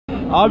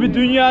Abi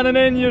dünyanın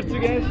en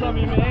yırtık, en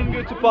samimi, en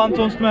kötü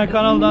pantolon tutmayan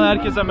kanalından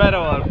herkese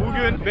merhabalar.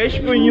 Bugün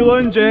 5000 yıl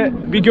önce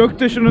bir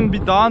göktaşının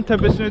bir dağın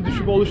tepesine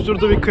düşüp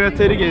oluşturduğu bir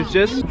krateri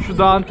gezeceğiz. Şu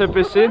dağın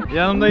tepesi.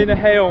 Yanımda yine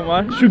Heyon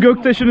var. Şu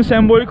göktaşını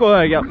sembolik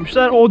olarak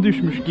yapmışlar. O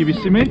düşmüş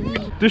gibisi mi?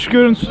 Dış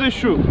görüntüsü de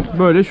şu.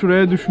 Böyle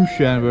şuraya düşmüş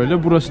yani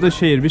böyle. Burası da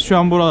şehir. Biz şu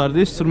an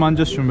buralardayız.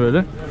 Tırmanacağız şimdi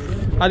böyle.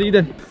 Hadi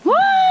gidelim.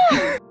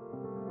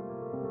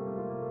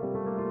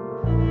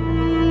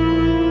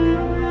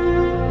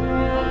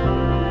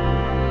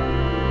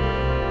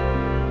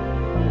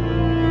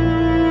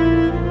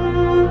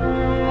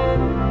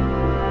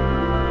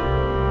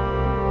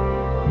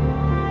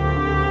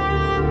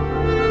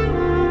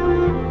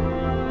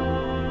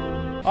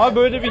 Abi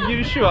böyle bir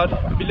girişi var.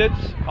 Bilet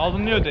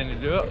alınıyor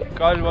deniliyor.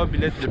 Galiba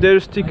biletli.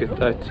 There's ticket,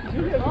 right?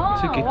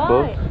 Ticket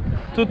bought.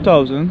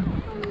 2000.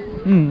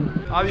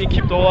 Abi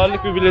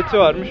 $2 bir bileti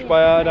varmış.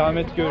 Bayağı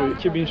rahmet görüyor.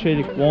 2000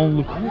 şeylik,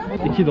 wonluk.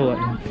 $2.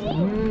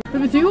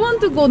 Do you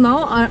want to go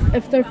now?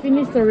 After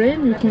finish the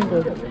rain, you can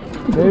go.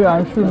 Maybe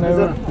I'm sure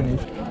never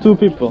finish. 2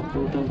 people.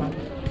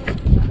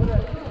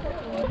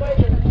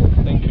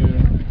 Thank you.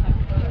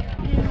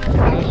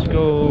 Let's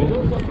go.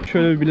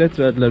 Şöyle bir bilet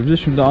verdiler bize.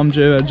 Şimdi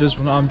amcaya vereceğiz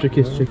bunu. Amca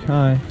kesecek.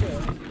 Hi.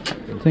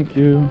 Thank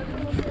you.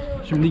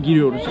 Şimdi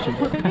giriyoruz içeri.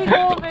 Baby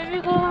go, baby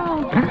go.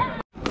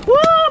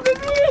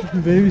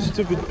 Baby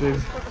stupid baby.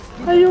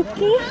 Are you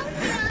okay?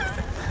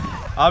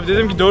 Abi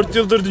dedim ki 4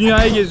 yıldır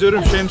dünyayı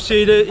geziyorum.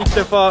 Şemsiyeyle ilk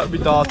defa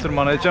bir dağa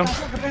tırmanacağım.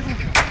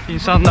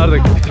 İnsanlar da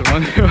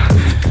tırmanıyor.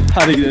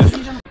 Hadi gidelim.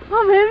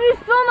 Oh baby,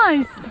 so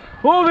nice.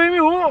 Oh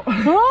baby, oh.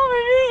 Oh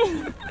baby.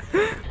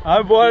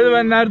 Abi bu arada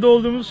ben nerede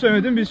olduğumuzu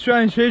söylemedim. Biz şu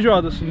an Jeju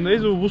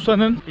adasındayız. Bu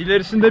Busan'ın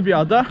ilerisinde bir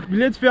ada.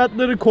 Bilet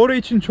fiyatları Kore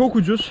için çok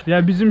ucuz.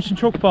 Yani bizim için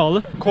çok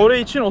pahalı. Kore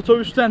için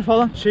otobüsten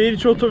falan, şehir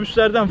içi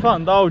otobüslerden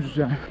falan daha ucuz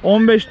yani.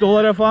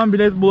 $15 falan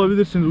bilet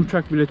bulabilirsiniz,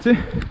 uçak bileti.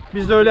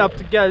 Biz de öyle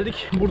yaptık,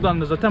 geldik.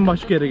 Buradan da zaten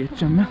başka yere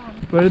geçeceğim ben.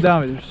 Böyle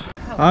devam ediyoruz.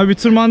 Abi bir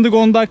tırmandık,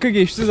 10 dakika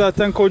geçti.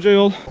 Zaten koca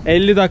yol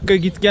 50 dakika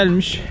git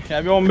gelmiş.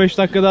 Yani bir 15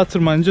 dakika daha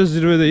tırmanacağız,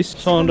 zirvedeyiz.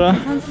 Sonra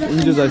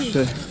ineceğiz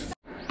aşağıya.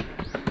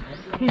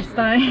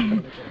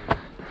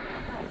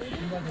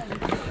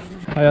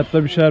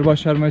 Hayatta bir şeyler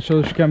başarmaya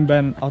çalışırken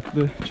ben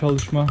atlı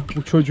çalışma.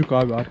 Bu çocuk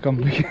abi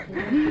arkamdaki.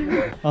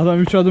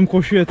 Adam 3 adım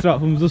koşuyor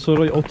etrafımızda,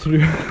 sonra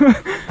oturuyor.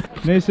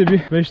 Neyse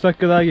bir 5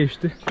 dakika daha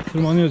geçti.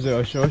 Tırmanıyoruz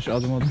yavaş yavaş,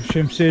 adım adım.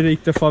 Şemsiyeyle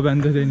ilk defa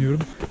ben de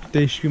deniyorum.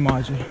 Değişik bir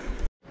macera.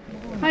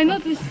 I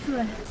know this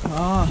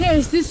one. Here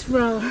is this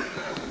flower.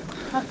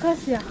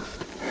 Acacia.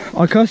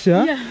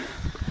 Akasya? Yeah.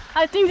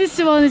 I think this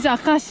one is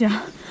acacia.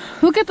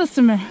 Look at the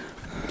smell.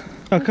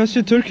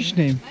 Akasya Turkish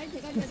name.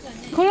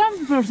 Korean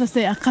people also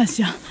say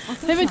acacia.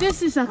 Maybe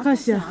this is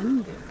acacia.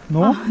 No?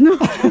 Oh, no.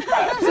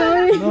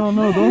 Sorry. No,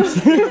 no, don't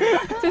say.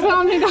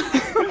 죄송합니다.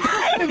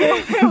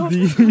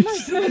 Değilmiş.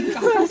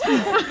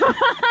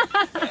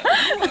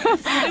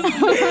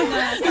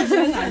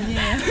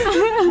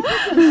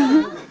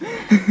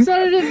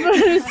 Sorry for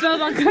this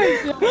one,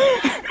 acacia.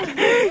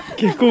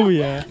 Keko bu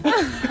ya.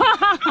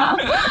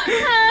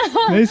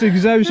 Neyse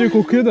güzel bir şey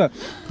kokuyor da.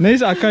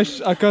 Neyse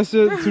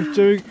Akasya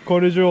Türkçe ve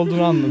Korece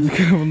olduğunu anladık.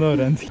 Bunu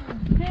öğrendik.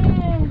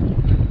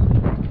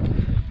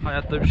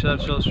 Hayatta bir şeyler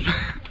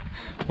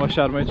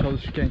başarmaya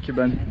çalışırken ki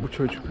ben bu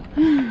çocuk.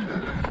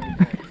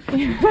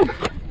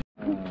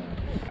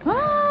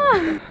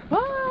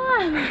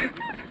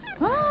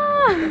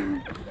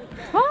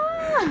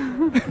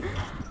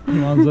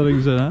 Manzara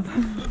güzel ha.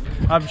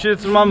 Abi bir şey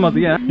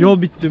tırmanmadık ya.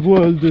 Yol bitti, bu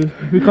öldü.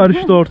 Bir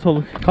karıştı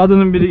ortalık.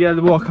 Kadının biri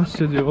geldi, bu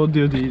Akasya diyor, o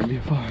diyor değil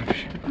diyor falan bir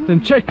şey. Dedim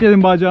çek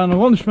dedim bacağını,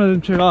 konuşma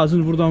dedim, çek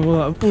ağzını buradan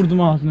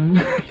vurdum ağzını.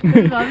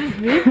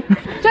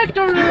 Çek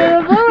dur.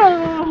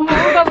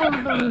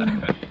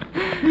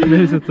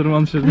 Neyse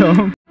tırmanışa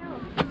devam.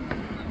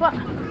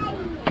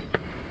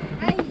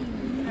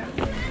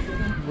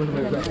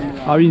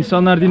 Abi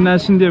insanlar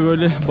dinlensin diye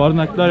böyle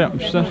barınaklar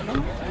yapmışlar.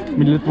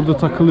 Millet burada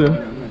takılıyor.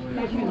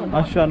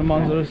 Aşağının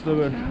manzarası da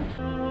böyle.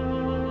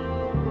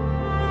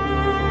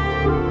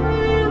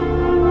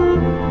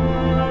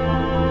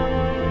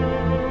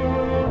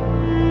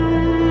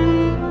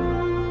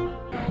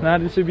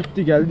 Neredeyse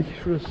bitti, geldik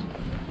şurası.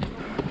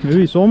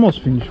 Maybe it's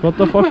almost finished. What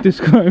the fuck this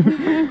guy?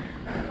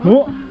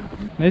 No.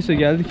 Neyse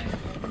geldik.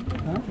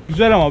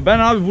 Güzel ama ben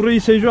abi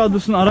burayı, Jeju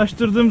adasını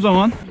araştırdığım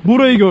zaman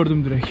burayı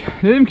gördüm direkt.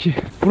 Dedim ki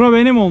bura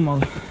benim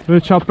olmalı.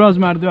 Böyle çapraz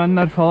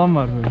merdivenler falan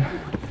var böyle.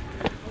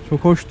 Çok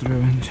hoş duruyor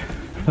bence.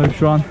 Tabii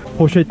şu an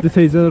poşetli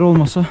teyzeler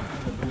olmasa.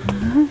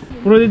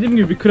 Burada dediğim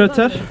gibi bir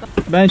krater.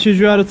 Ben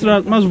Jeju'yu aratır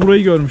aratmaz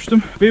burayı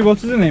görmüştüm. Baby, what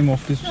is the name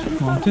of this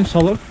mountain?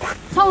 Salak?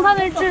 Seongsan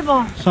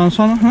Ilchulbong.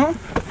 Seongsan, ha?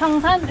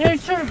 Seongsan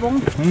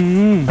Ilchulbong.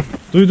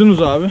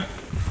 Duydunuz abi.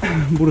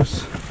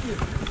 Burası.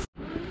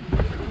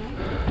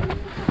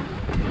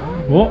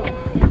 O.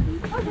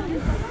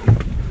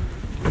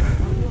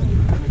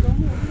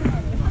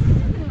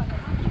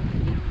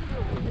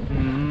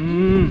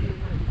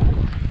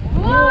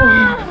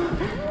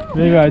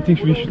 Maybe I think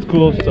we should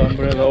close the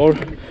umbrella, or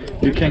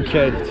you can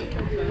carry it.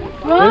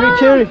 Maybe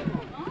carry.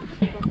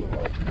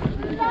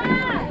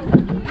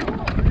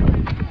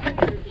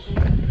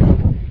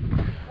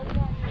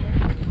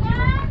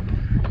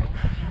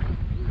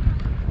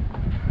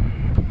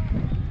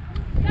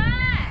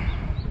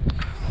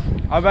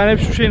 Abi ben hep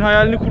şu şeyin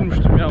hayalini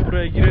kurmuştum ya,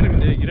 buraya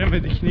girelim diye,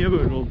 giremedik. Niye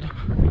böyle oldu?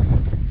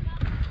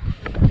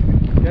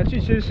 Gerçi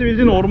içerisi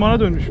bildiğin ormana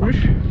dönüşmüş.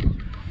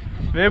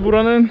 Ve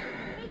buranın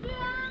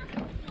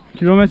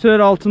kilometreler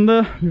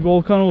altında bir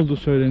volkan olduğu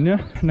söyleniyor.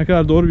 Ne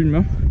kadar doğru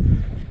bilmiyorum.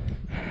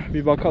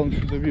 Bir bakalım,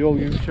 şurada bir yol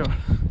gibi bir şey var.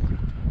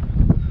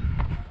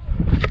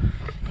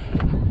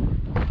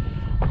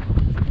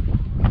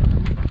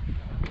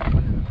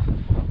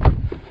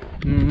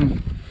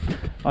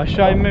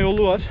 Aşağı inme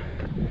yolu var.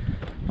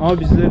 Ama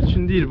bizler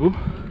için değil bu.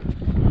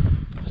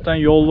 Zaten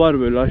yol var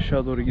böyle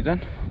aşağı doğru giden.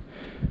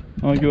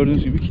 Ama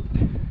gördüğünüz gibi kilitli.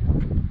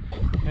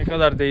 Ne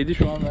kadar değdi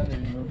şu an ben de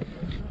bilmiyorum.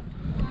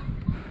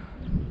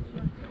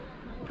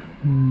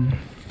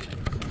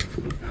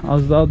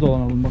 Az daha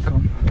dolanalım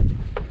bakalım.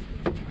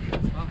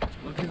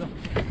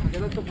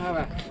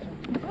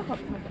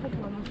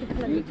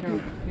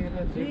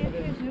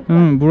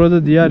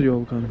 Burada diğer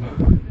yol galiba.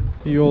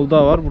 Bir yol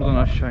daha var buradan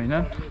aşağı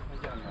inen.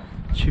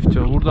 Çift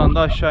yol. Buradan da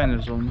aşağı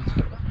ineriz olmadı.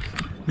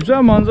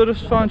 Güzel,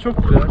 manzarası falan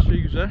çok güzel. Her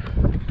şey güzel.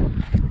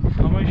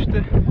 Ama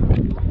işte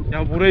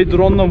ya burayı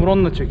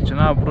drone'la çekeceksin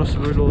ha.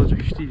 Burası böyle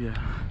olacak iş değil ya.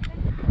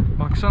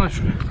 Baksana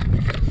şuraya.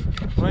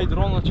 Burayı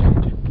drone'la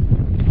çekeceksin.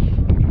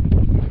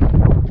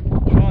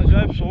 Şu an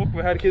acayip soğuk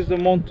ve herkeste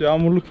mont,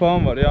 yağmurluk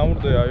falan var.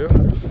 Yağmur da yağıyor.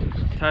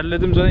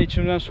 Terledim zaten,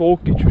 içimden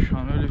soğuk geçiyor şu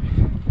an, öyle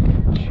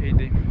bir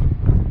şeydeyim.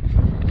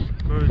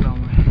 Böyle ama.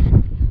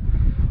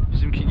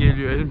 Bizimki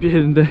geliyor, bir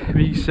elinde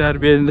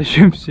bilgisayar, bir elinde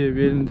şemsiye,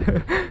 bir elinde.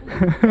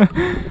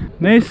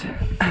 Neyse.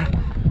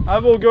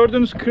 Abi o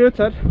gördüğünüz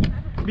krater,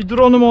 bir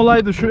drone'um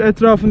olaydı şu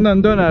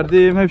etrafından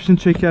dönerdim, hepsini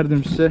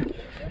çekerdim size.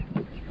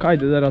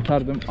 Kaydeder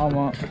atardım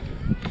ama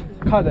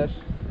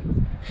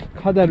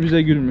kader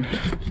bize gülmüyor.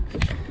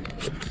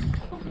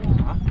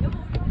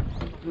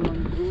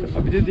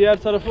 Bir de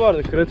diğer tarafı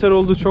vardı. Krater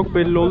olduğu çok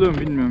belli oluyor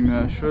mu bilmiyorum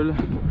ya.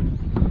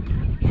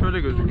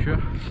 Şöyle gözüküyor.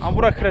 Ama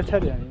bura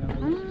krater yani.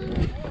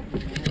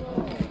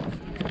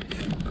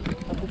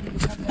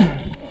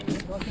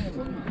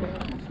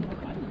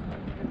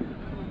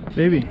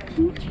 Baby.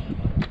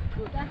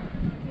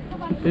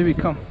 Baby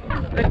come.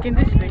 Look in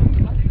this way.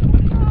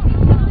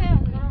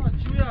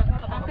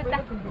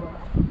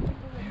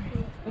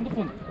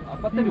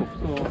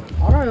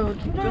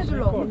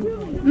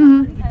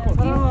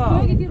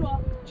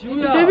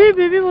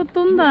 Baby what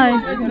don't die?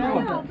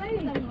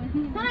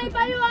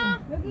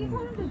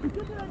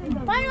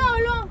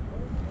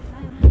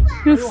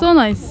 Looks so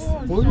nice.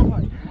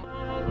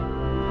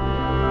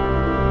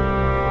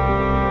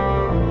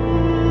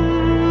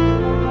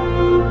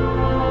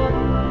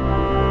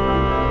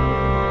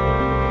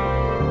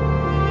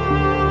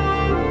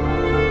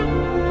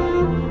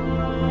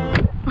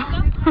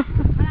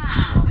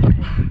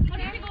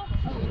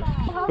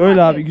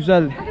 Böyle abi,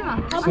 güzeldi.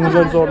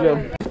 Sınırları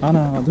zorlayalım.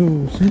 Ana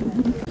dur.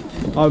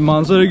 Abi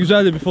manzara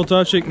güzeldi, bir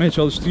fotoğraf çekmeye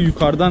çalıştık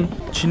yukarıdan.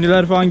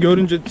 Çinliler falan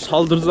görünce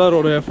saldırdılar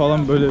oraya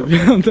falan, böyle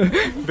bir anda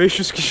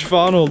 500 kişi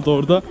falan oldu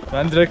orada.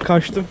 Ben direkt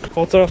kaçtım.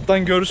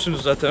 Fotoğraftan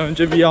görürsünüz zaten.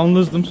 Önce bir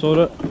yalnızdım,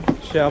 sonra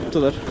şey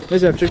yaptılar.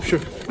 Neyse, yapacak bir şey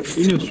yok.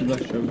 İniyorsunuz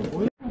aşağı.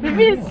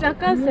 Baby it's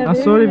sarcasm. Ah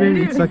sorry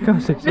baby, it's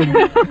sarcastic.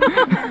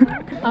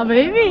 아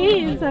baby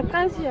it's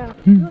sarcasm.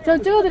 저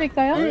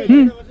찍어드릴까요?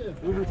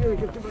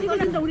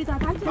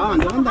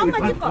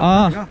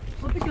 아.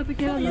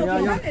 어떻게 해야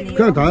돼요?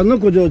 그냥 다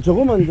넣고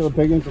저거만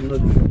배경 좀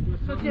넣어줘.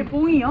 저 뒤에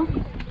봉이요?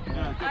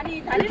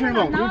 아니 다리는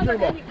안 나와도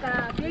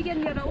되니까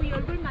배경이랑 우리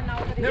얼굴만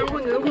나오거든요.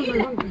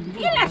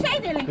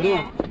 일하셔야 되는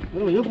게.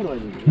 그러면 옆으로 가야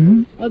돼.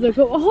 맞아요.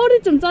 그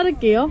허리 좀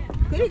자를게요.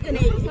 그러니까 내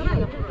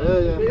이사라요.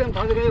 예. 배경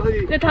다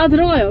들어가야지. 네, 다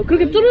들어가요.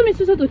 그렇게 쭈름이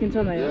쓰셔도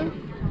괜찮아요.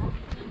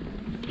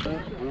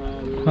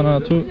 하나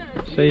둘,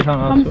 say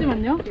하나 둘.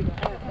 잠시만요.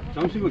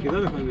 잠시만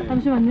기다려봐요.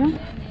 잠시만요.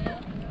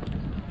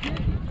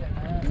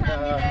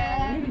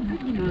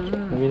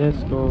 Maybe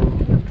let's go.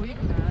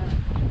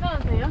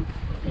 괜찮으세요?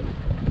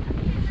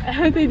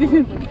 They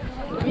didn't.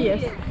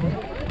 Yes.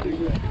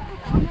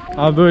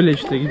 Abi böyle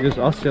işte gidiyoruz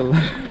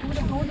Asyalılar.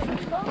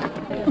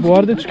 Bu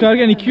arada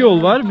çıkarken iki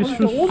yol var. Biz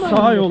şu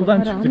sağ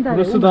yoldan çıktık.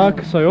 Burası daha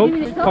kısa yol.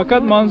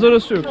 Fakat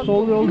manzarası yok.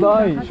 Sol yol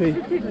daha iyi.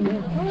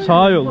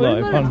 Sağ yol daha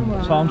iyi. Pardon.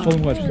 Sağım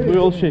solum var. Bu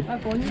yol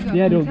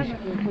diğer yol.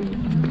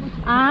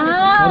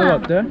 What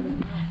about there?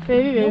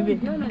 Baby.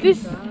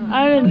 This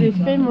island is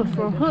famous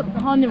for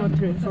honeymoon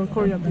tree for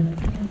Korean people.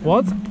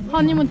 What?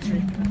 Honeymoon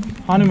tree.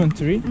 Honeymoon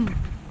tree?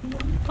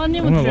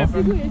 Honeymoon Bu ne trip.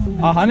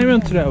 honeymoon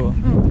travel.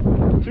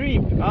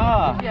 Trip.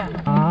 Yeah.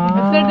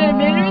 After they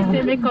marry,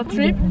 they make a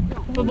trip.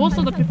 But most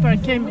of the people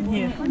came in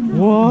here.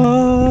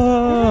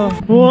 Wow.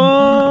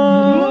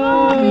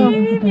 Wow.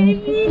 Baby.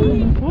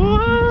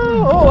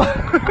 Wow.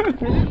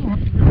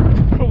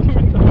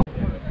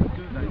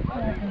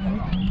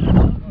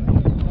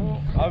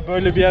 Abi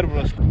böyle bir yer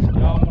burası.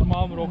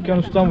 Yağmur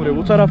okyanustan vuruyor.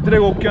 Bu taraf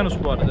direkt okyanus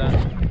bu arada.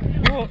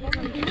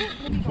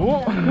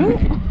 Bu.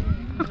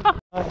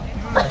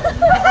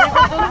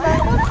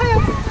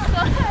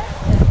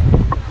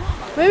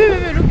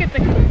 Baby, look at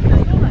the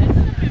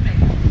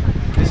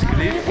This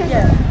cliff.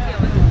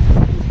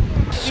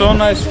 So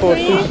nice for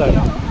suicide.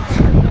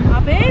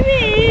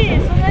 baby,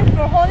 so nice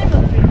for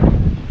honeymoon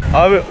trip.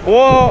 Abi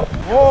o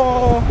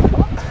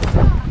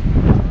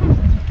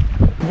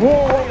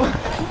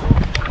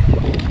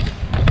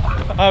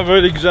Ha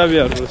böyle güzel bir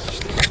yer burası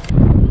işte.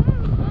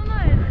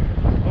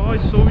 Ay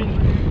Sovin.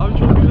 Abi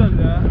çok güzel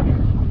ya.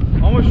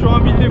 Ama şu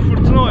an bildiğin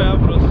fırtına o ya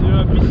burası.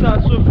 Ya. Bir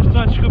saat sonra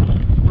fırtına çıkıp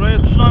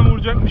buraya tsunami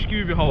vuracakmış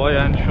gibi bir hava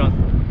yani şu an.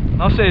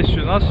 Nasıl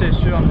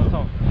esiyor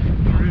anlatamam.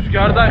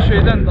 Rüzgardan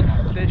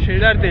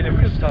şeyler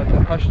delimiyor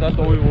zaten. Taşlar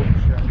da oyuk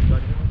olmuş yani.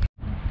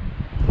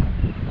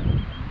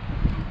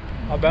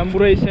 Ha ben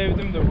burayı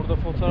sevdim de burada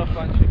fotoğraf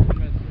falan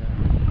çekilmez ya.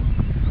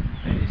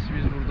 En iyisi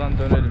biz buradan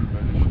dönelim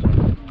böyle şu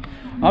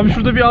tarafa. Abi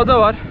şurada bir ada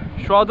var.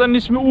 Şu adanın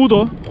ismi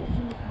Udo.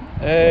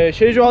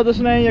 Jeju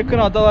adasına en yakın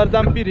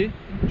adalardan biri.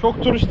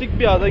 Çok turistik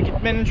bir ada.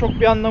 Gitmenin çok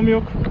bir anlamı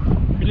yok.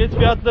 Bilet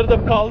fiyatları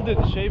da pahalı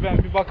dedi. Ben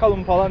bir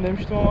bakalım falan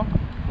demiştim ama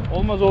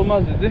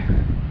olmaz dedi.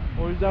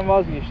 O yüzden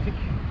vazgeçtik.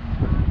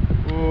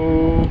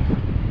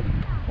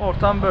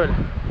 Ortam böyle.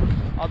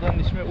 Adanın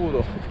ismi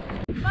Udo.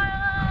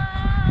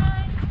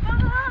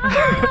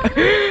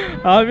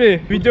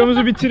 Abi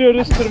videomuzu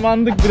bitiriyoruz.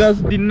 Tırmandık,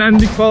 biraz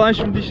dinlendik falan.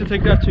 Şimdi işte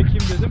tekrar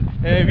çekeyim dedim.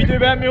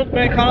 Videoyu beğenmeyi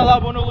unutmayın. Kanala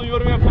abone olun,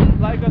 yorum yapın,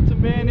 like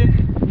atın, beğenin.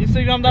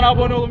 Instagram'dan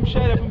abone olun, bir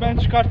şeyler yapın. Ben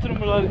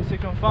çıkartırım buraları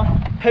Instagram falan.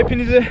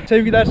 Hepinize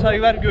sevgiler,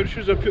 saygılar.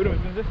 Görüşürüz. Öpüyorum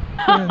hepinizi.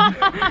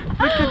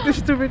 Look at this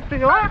stupid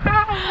thing.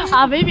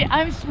 Ah baby,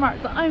 I'm smart.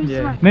 I'm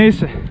smart.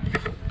 Neyse.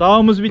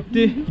 Dağımız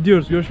bitti.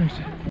 Gidiyoruz. Görüşmek üzere.